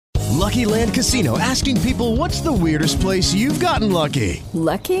Lucky Land Casino, asking people, what's the weirdest place you've gotten lucky?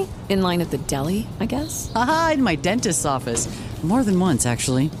 Lucky? In line at the deli, I guess? Aha, in my dentist's office. More than once,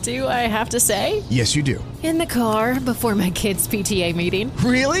 actually. Do I have to say? Yes, you do. In the car before my kids' PTA meeting.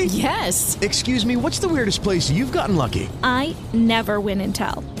 Really? Yes. Excuse me, what's the weirdest place you've gotten lucky? I never win and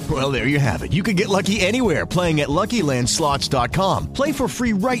tell. Well, there you have it. You can get lucky anywhere, playing at LuckyLandSlots.com. Play for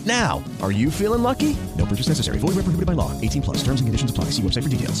free right now. Are you feeling lucky? No purchase necessary. Void where prohibited by law. 18 plus. Terms and conditions apply. See website for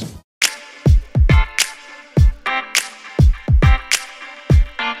details.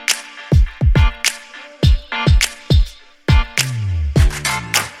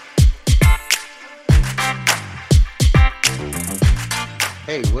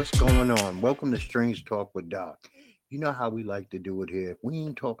 Hey, what's going on? Welcome to Strange Talk with Doc. You know how we like to do it here. If we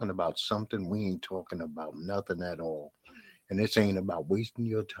ain't talking about something, we ain't talking about nothing at all. And this ain't about wasting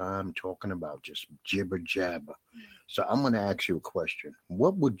your time talking about just jibber jabber. So I'm going to ask you a question.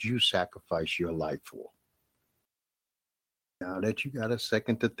 What would you sacrifice your life for? Now that you got a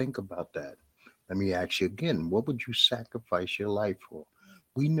second to think about that, let me ask you again. What would you sacrifice your life for?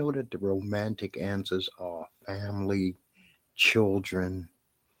 We know that the romantic answers are family, children,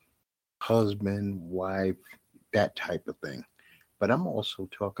 husband, wife, that type of thing. But I'm also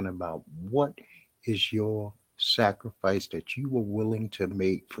talking about what is your sacrifice that you were willing to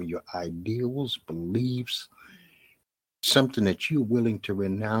make for your ideals, beliefs, something that you're willing to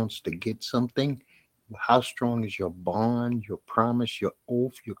renounce to get something. How strong is your bond, your promise, your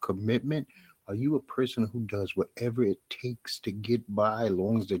oath, your commitment? Are you a person who does whatever it takes to get by, as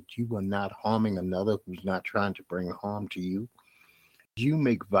long as that you are not harming another who's not trying to bring harm to you? Do you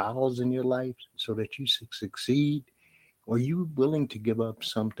make vows in your life so that you succeed? Or are you willing to give up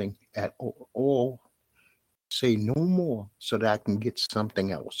something at all, say no more, so that I can get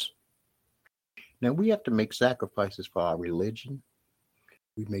something else? Now, we have to make sacrifices for our religion.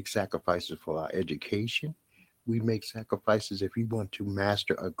 We make sacrifices for our education. We make sacrifices if we want to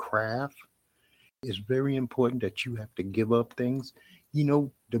master a craft. It's very important that you have to give up things. You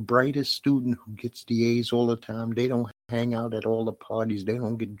know, the brightest student who gets the A's all the time, they don't hang out at all the parties. They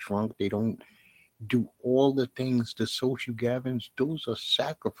don't get drunk. They don't do all the things, the social gatherings. Those are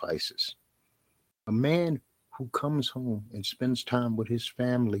sacrifices. A man who comes home and spends time with his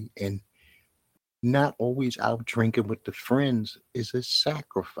family and not always out drinking with the friends is a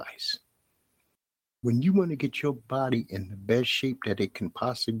sacrifice. When you want to get your body in the best shape that it can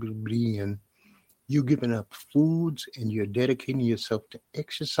possibly be in, you're giving up foods and you're dedicating yourself to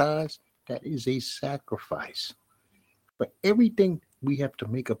exercise. That is a sacrifice. For everything, we have to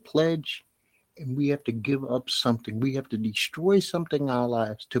make a pledge and we have to give up something. We have to destroy something in our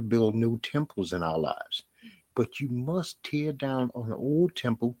lives to build new temples in our lives. But you must tear down an old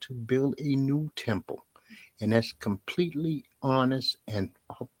temple to build a new temple. And that's completely honest and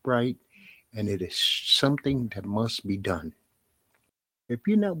upright. And it is something that must be done. If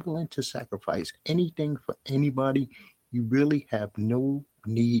you're not willing to sacrifice anything for anybody, you really have no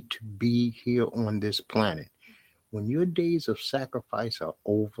need to be here on this planet. When your days of sacrifice are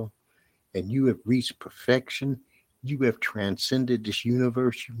over and you have reached perfection, you have transcended this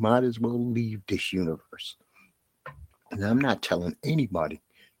universe, you might as well leave this universe. And I'm not telling anybody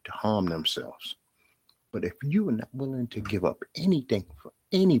to harm themselves. But if you are not willing to give up anything for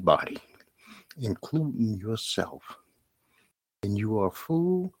anybody, including yourself, then you are a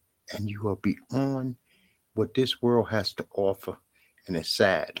fool and you are beyond what this world has to offer. And it's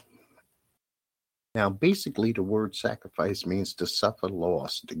sad. Now, basically, the word sacrifice means to suffer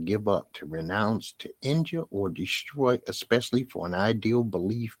loss, to give up, to renounce, to injure, or destroy, especially for an ideal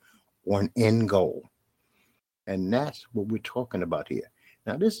belief or an end goal. And that's what we're talking about here.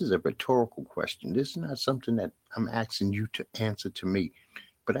 Now, this is a rhetorical question. This is not something that I'm asking you to answer to me.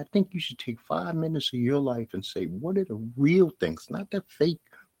 But I think you should take 5 minutes of your life and say, what are the real things, not the fake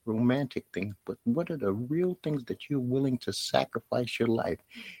romantic things, but what are the real things that you're willing to sacrifice your life?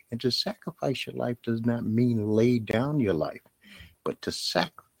 And to sacrifice your life does not mean lay down your life, but to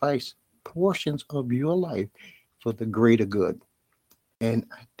sacrifice portions of your life for the greater good. And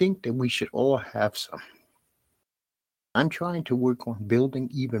I think that we should all have some. I'm trying to work on building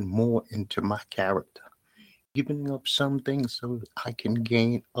even more into my character, giving up some things so that I can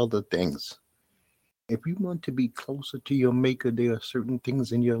gain other things. If you want to be closer to your maker, there are certain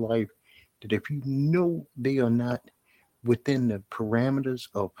things in your life that if you know they are not within the parameters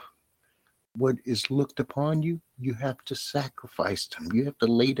of what is looked upon you, you have to sacrifice them. You have to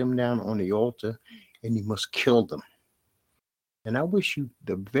lay them down on the altar and you must kill them. And I wish you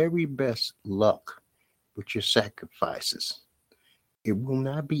the very best luck with your sacrifices. It will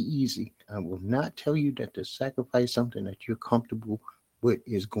not be easy. I will not tell you that to sacrifice something that you're comfortable what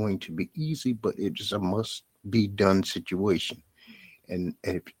is going to be easy, but it's a must be done situation. And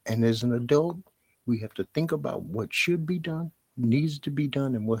as an adult, we have to think about what should be done, needs to be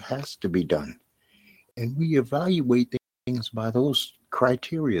done, and what has to be done. And we evaluate things by those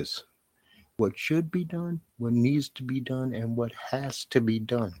criterias. What should be done, what needs to be done, and what has to be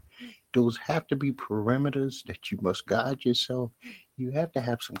done. Those have to be parameters that you must guide yourself. You have to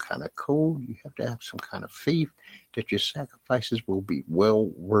have some kind of code. You have to have some kind of faith that your sacrifices will be well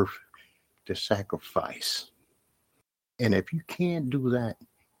worth the sacrifice. And if you can't do that,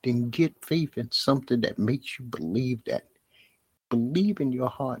 then get faith in something that makes you believe that. Believe in your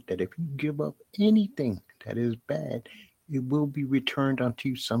heart that if you give up anything that is bad, it will be returned unto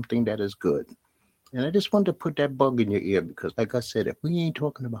you something that is good. And I just wanted to put that bug in your ear because, like I said, if we ain't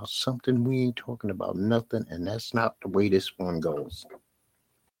talking about something, we ain't talking about nothing. And that's not the way this one goes.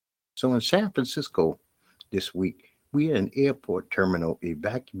 So in San Francisco this week, we had an airport terminal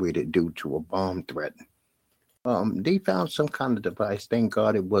evacuated due to a bomb threat. They found some kind of device. Thank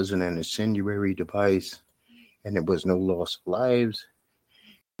God it wasn't an incendiary device, and there was no loss of lives.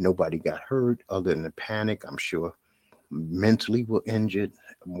 Nobody got hurt other than the panic. I'm sure mentally were injured,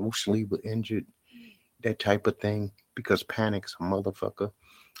 emotionally were injured, that type of thing, because panic's a motherfucker.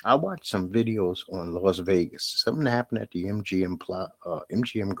 I watched some videos on Las Vegas. Something happened at the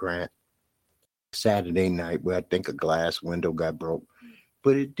MGM Grand Saturday night where I think a glass window got broke.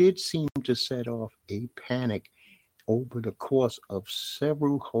 But it did seem to set off a panic over the course of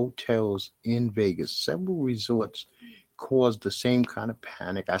several hotels in Vegas. Several resorts caused the same kind of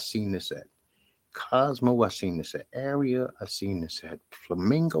panic. I seen this at Cosmo, I seen this at Aria, I seen this at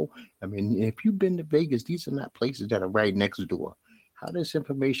Flamingo. I mean, if you've been to Vegas, these are not places that are right next door. How does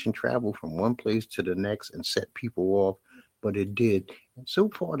information travel from one place to the next and set people off? But it did. And so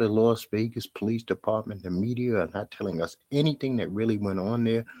far, the Las Vegas Police Department, the media are not telling us anything that really went on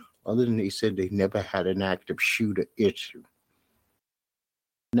there, other than they said they never had an active shooter issue.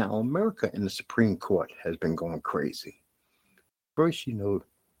 Now, America and the Supreme Court has been going crazy. First,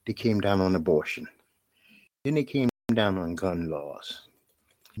 they came down on abortion. Then they came down on gun laws.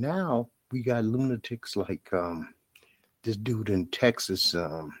 Now, we got lunatics like this dude in Texas.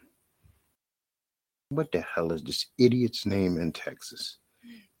 What the hell is this idiot's name in Texas?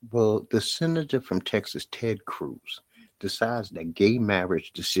 Well, the senator from Texas, Ted Cruz, decides that gay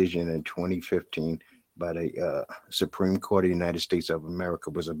marriage decision in 2015 by the Supreme Court of the United States of America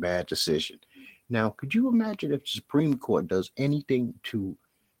was a bad decision. Now, could you imagine if the Supreme Court does anything to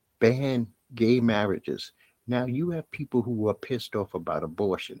ban gay marriages? Now, you have people who are pissed off about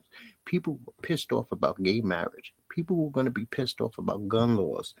abortions, people who are pissed off about gay marriage, people who are going to be pissed off about gun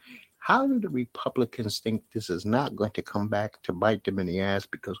laws. How do the Republicans think this is not going to come back to bite them in the ass?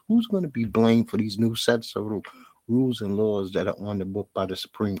 Because who's going to be blamed for these new sets of rules and laws that are on the book by the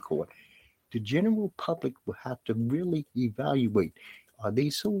Supreme Court? The general public will have to really evaluate. Are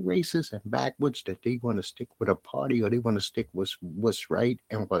they so racist and backwards that they want to stick with a party, or they want to stick with what's right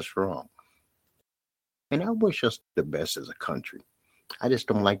and what's wrong? And I wish us the best as a country. I just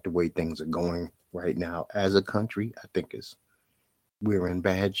don't like the way things are going right now as a country. I think we're in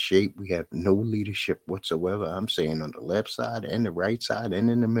bad shape. We have no leadership whatsoever. I'm saying on the left side and the right side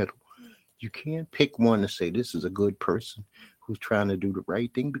and in the middle. You can't pick one and say this is a good person who's trying to do the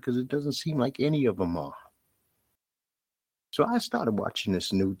right thing, because it doesn't seem like any of them are. So I started watching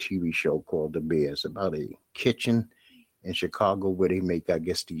this new TV show called The Bears, about a kitchen in Chicago where they make, I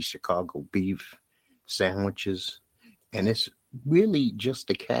guess, these Chicago beef sandwiches. And it's really just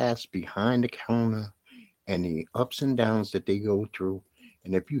the cast behind the counter and the ups and downs that they go through.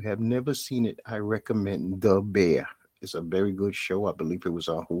 And if you have never seen it, I recommend The Bear. It's a very good show. I believe it was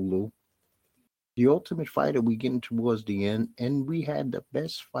on Hulu. The Ultimate Fighter, we getting towards the end, and we had the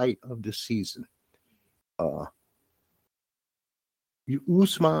best fight of the season.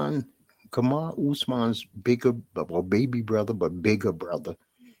 Kamar Usman's baby brother, but bigger brother,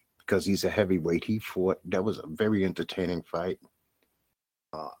 because he's a heavyweight. He fought. That was a very entertaining fight.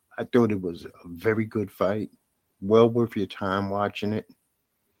 I thought it was a very good fight. Well worth your time watching it.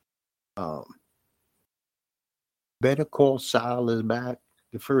 Better Call Saul is back.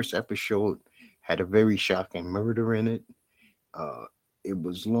 The first episode had a very shocking murder in it. It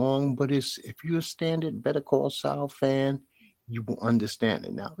was long, but if you're a standard Better Call Saul fan, you will understand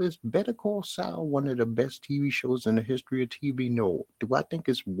it. Now, is Better Call Saul one of the best TV shows in the history of TV? No. Do I think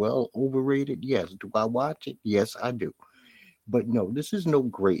it's well overrated? Yes. Do I watch it? Yes, I do. But no, this is no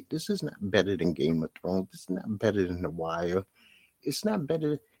great. This is not better than Game of Thrones. This is not better than The Wire. It's not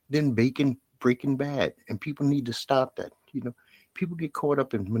better than Breaking Bad. And people need to stop that. People get caught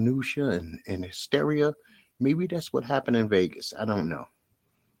up in minutia and hysteria. Maybe that's what happened in Vegas. I don't know.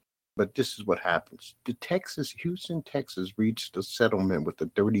 But this is what happens. Houston, Texas reached a settlement with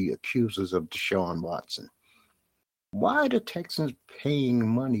the 30 accusers of Deshaun Watson. Why are the Texans paying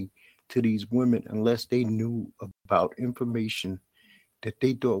money to these women unless they knew about information that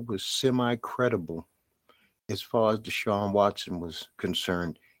they thought was semi-credible as far as Deshaun Watson was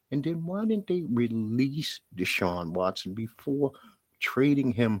concerned? And then why didn't they release Deshaun Watson before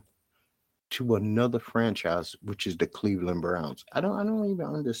trading him to another franchise, which is the Cleveland Browns? I don't even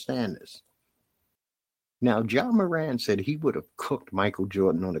understand this. Now, John Moran said he would have cooked Michael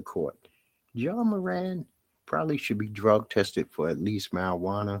Jordan on the court. John Moran probably should be drug tested for at least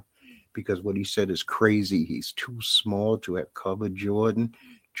marijuana, because what he said is crazy. He's too small to have covered Jordan.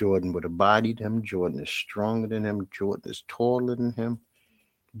 Jordan would have bodied him. Jordan is stronger than him. Jordan is taller than him.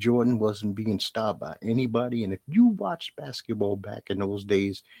 Jordan wasn't being stopped by anybody. And if you watched basketball back in those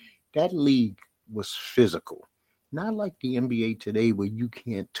days, that league was physical. Not like the NBA today where you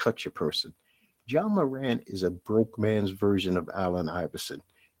can't touch a person. John Moran is a broke man's version of Allen Iverson,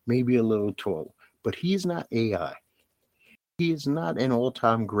 maybe a little taller, but he's not AI. He is not an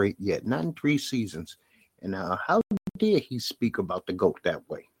all-time great yet, not in 3 seasons. And how dare he speak about the GOAT that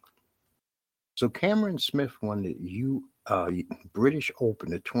way? So Cameron Smith won the British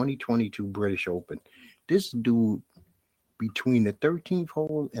Open, the 2022 British Open. This dude, between the 13th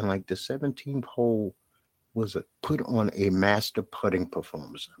hole and like the 17th hole, was put on a master putting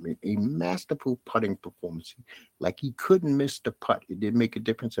performance. I mean, a masterful putting performance. Like he couldn't miss the putt. It didn't make a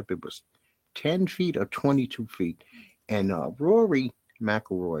difference if it was 10 feet or 22 feet. And Rory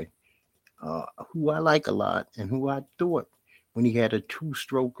McIlroy, who I like a lot and who I thought when he had a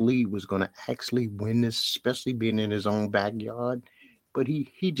 2-stroke lead was going to actually win this, especially being in his own backyard. But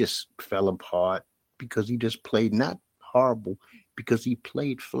he just fell apart because he just played not horrible, because he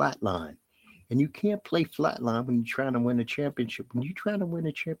played flatline. And you can't play flatline when you're trying to win a championship. When you're trying to win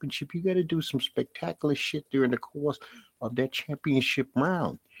a championship, you got to do some spectacular shit during the course of that championship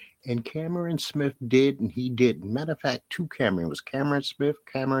round. And Cameron Smith did, and he did. Matter of fact, 2 Cameron. It was Cameron Smith.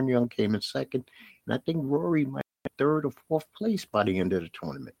 Cameron Young came in second. And I think Rory might have 3rd or 4th place by the end of the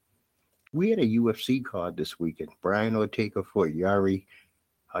tournament. We had a UFC card this weekend. Brian Ortega fought Yari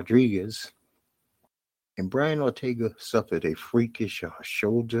Rodriguez. And Brian Ortega suffered a freakish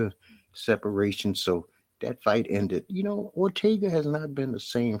shoulder separation, so that fight ended. You know, Ortega has not been the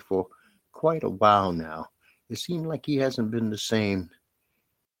same for quite a while now. It seemed like he hasn't been the same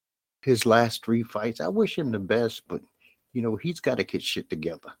his last 3 fights. I wish him the best, but, you know, he's got to get shit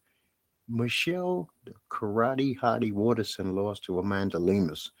together. Michelle Karate Hottie Waterson lost to Amanda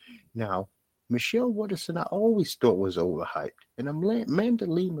Lemus. Now, Michelle Waterson I always thought was overhyped, and Amanda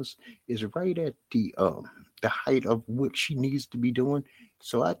Lemus is right at the height of what she needs to be doing.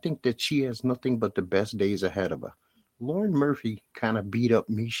 So I think that she has nothing but the best days ahead of her. Lauren Murphy kind of beat up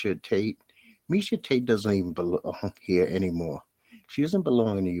Miesha Tate. Miesha Tate doesn't even belong here anymore. She doesn't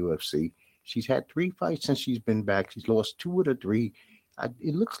belong in the UFC. She's had 3 fights since she's been back. She's lost 2 of the 3.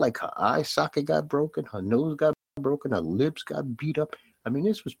 It looks like her eye socket got broken, her nose got broken, her lips got beat up. I mean,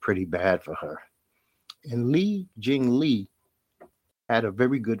 this was pretty bad for her. And Li Jingliang had a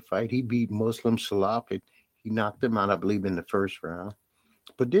very good fight. He beat Muslim Salafit. He knocked him out, I believe, in the 1st round.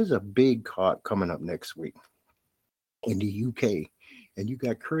 But there's a big card coming up next week in the UK. And you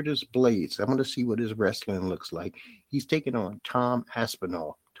got Curtis Blades. I'm going to see what his wrestling looks like. He's taking on Tom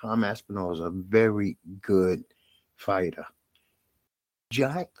Aspinall. Tom Aspinall is a very good fighter.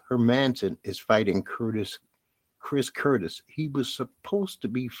 Jack Hermanson is fighting Chris Curtis. He was supposed to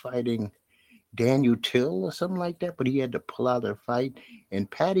be fighting Daniel Till or something like that, but he had to pull out a fight. And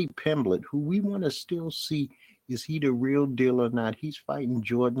Paddy Pimblett, who we want to still see, is he the real deal or not? He's fighting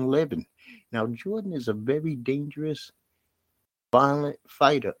Jordan Levin. Now, Jordan is a very dangerous, violent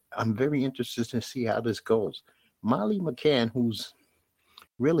fighter. I'm very interested to see how this goes. Molly McCann, who's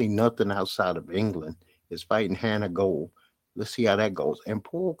really nothing outside of England, is fighting Hannah Gold. Let's see how that goes. And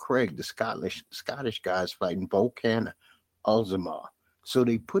Paul Craig, the Scottish guy, is fighting Volkan Ozdemir. So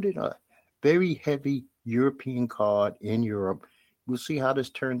they put in a very heavy European card in Europe. We'll see how this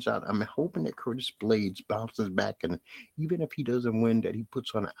turns out. I'm hoping that Curtis Blades bounces back, and even if he doesn't win, that he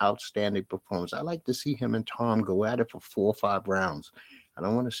puts on an outstanding performance. I like to see him and Tom go at it for 4 or 5 rounds. I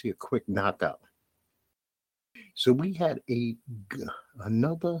don't want to see a quick knockout. So we had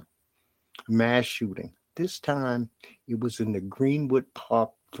another mass shooting. This time it was in the Greenwood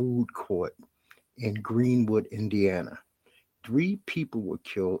Park Food Court in Greenwood, Indiana. 3 people were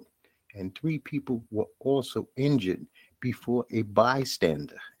killed and 3 people were also injured before a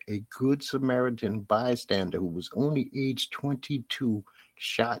bystander, a good Samaritan bystander who was only age 22,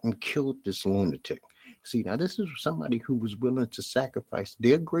 shot and killed this lunatic. See, now this is somebody who was willing to sacrifice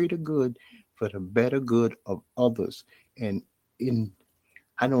their greater good for the better good of others. And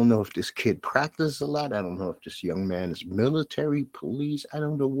I don't know if this kid practices a lot. I don't know if this young man is military, police. I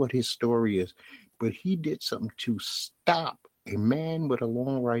don't know what his story is, but he did something to stop a man with a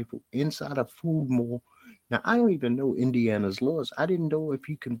long rifle inside a food mall. Now, I don't even know Indiana's laws. I didn't know if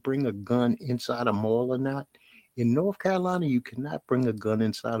you can bring a gun inside a mall or not. In North Carolina, you cannot bring a gun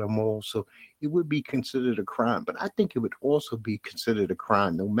inside a mall, so it would be considered a crime. But I think it would also be considered a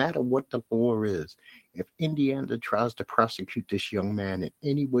crime, no matter what the law is, if Indiana tries to prosecute this young man in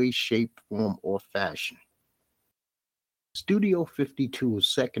any way, shape, form, or fashion. Studio 52's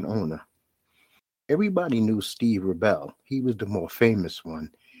second owner. Everybody knew Steve Rebell. He was the more famous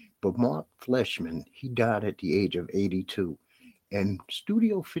one. But Mark Fleischman, he died at the age of 82. And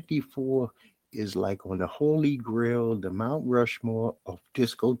Studio 54 is like on the holy grail, the Mount Rushmore of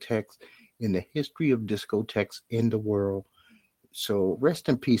discotheques in the history of discotheques in the world. So rest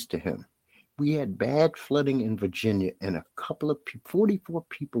in peace to him. We had bad flooding in Virginia, and a couple of 44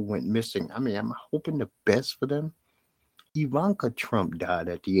 people went missing. I mean, I'm hoping the best for them. Ivanka Trump died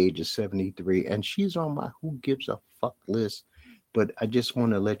at the age of 73, and she's on my who gives a fuck list. But I just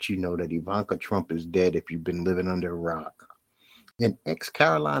want to let you know that Ivanka Trump is dead if you've been living under a rock. An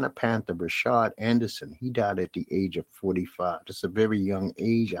ex-Carolina Panther, Rashard Anderson, he died at the age of 45. That's a very young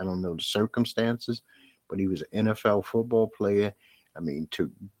age. I don't know the circumstances, but he was an NFL football player. I mean,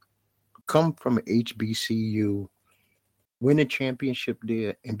 to come from HBCU, win a championship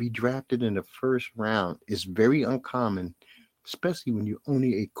there, and be drafted in the first round is very uncommon, especially when you're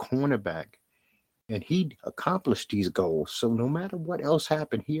only a cornerback. And he accomplished these goals. So no matter what else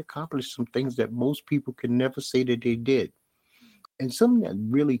happened, he accomplished some things that most people can never say that they did. And something that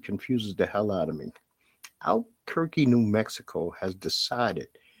really confuses the hell out of me. Albuquerque, New Mexico has decided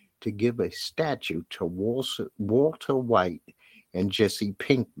to give a statue to Walter White and Jesse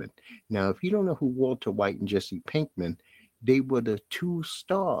Pinkman. Now, if you don't know who Walter White and Jesse Pinkman, they were the two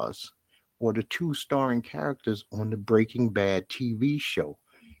stars or the two starring characters on the Breaking Bad TV show,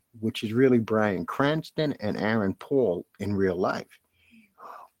 which is really Bryan Cranston and Aaron Paul in real life.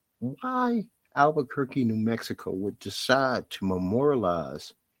 Why Albuquerque, New Mexico would decide to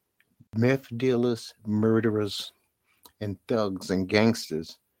memorialize meth dealers, murderers, and thugs and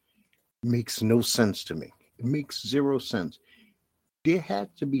gangsters makes no sense to me. It makes zero sense. There had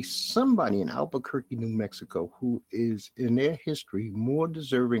to be somebody in Albuquerque, New Mexico, who is in their history more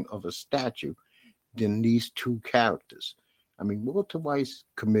deserving of a statue than these two characters. I mean, Walter White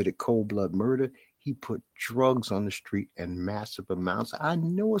committed cold-blood murder. He put drugs on the street in massive amounts. I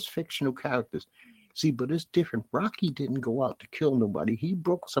know it's fictional characters. See, but it's different. Rocky didn't go out to kill nobody. He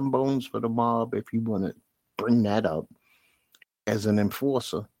broke some bones for the mob, if you want to bring that up, as an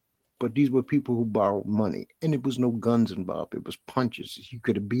enforcer. But these were people who borrowed money. And it was no guns involved. It was punches. You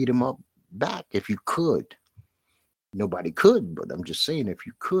could have beat them up back if you could. Nobody could, but I'm just saying, if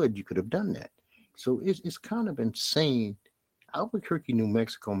you could, you could have done that. So it's kind of insane. Albuquerque, New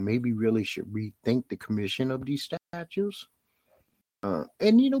Mexico maybe really should rethink the commission of these statues.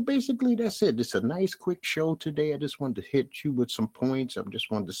 And, basically that's it. It's a nice, quick show today. I just wanted to hit you with some points. I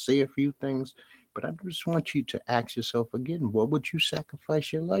just wanted to say a few things. But I just want you to ask yourself again, what would you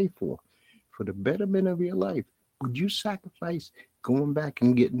sacrifice your life for? For the betterment of your life. Would you sacrifice going back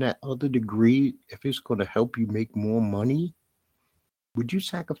and getting that other degree if it's going to help you make more money? Would you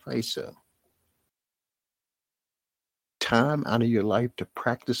sacrifice time out of your life to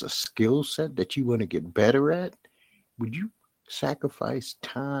practice a skill set that you want to get better at? Would you sacrifice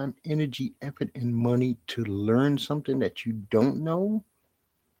time, energy, effort, and money to learn something that you don't know?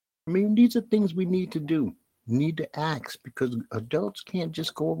 I mean, these are things we need to do. We need to ask, because adults can't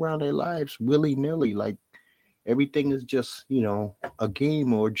just go around their lives willy-nilly like everything is just, a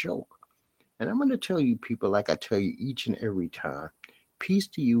game or a joke. And I'm going to tell you, people, like I tell you each and every time, peace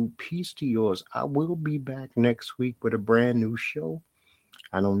to you, peace to yours. I will be back next week with a brand new show.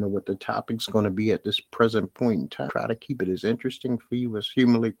 I don't know what the topic's going to be at this present point in time. Try to keep it as interesting for you as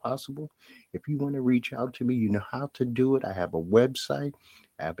humanly possible. If you want to reach out to me, you know how to do it. I have a website.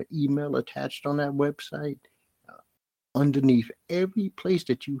 I have an email attached on that website. Underneath every place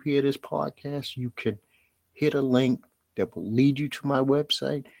that you hear this podcast, you can hit a link that will lead you to my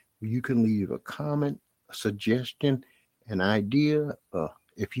website. You can leave a comment, a suggestion, an idea.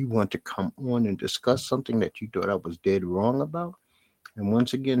 If you want to come on and discuss something that you thought I was dead wrong about. And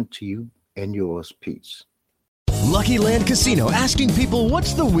once again, to you and yours, peace. Lucky Land Casino, asking people,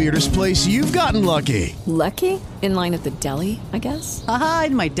 what's the weirdest place you've gotten lucky? Lucky? In line at the deli, I guess? Aha,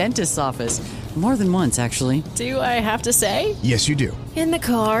 in my dentist's office. More than once, actually. Do I have to say? Yes, you do. In the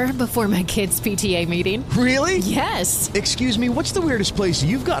car before my kids' PTA meeting. Really? Yes. Excuse me, what's the weirdest place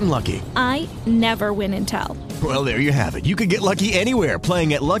you've gotten lucky? I never win and tell. Well, there you have it. You can get lucky anywhere,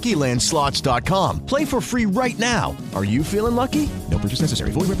 playing at LuckyLandSlots.com. Play for free right now. Are you feeling lucky? No purchase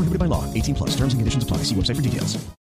necessary. Void where prohibited by law. 18 plus. Terms and conditions apply. See website for details.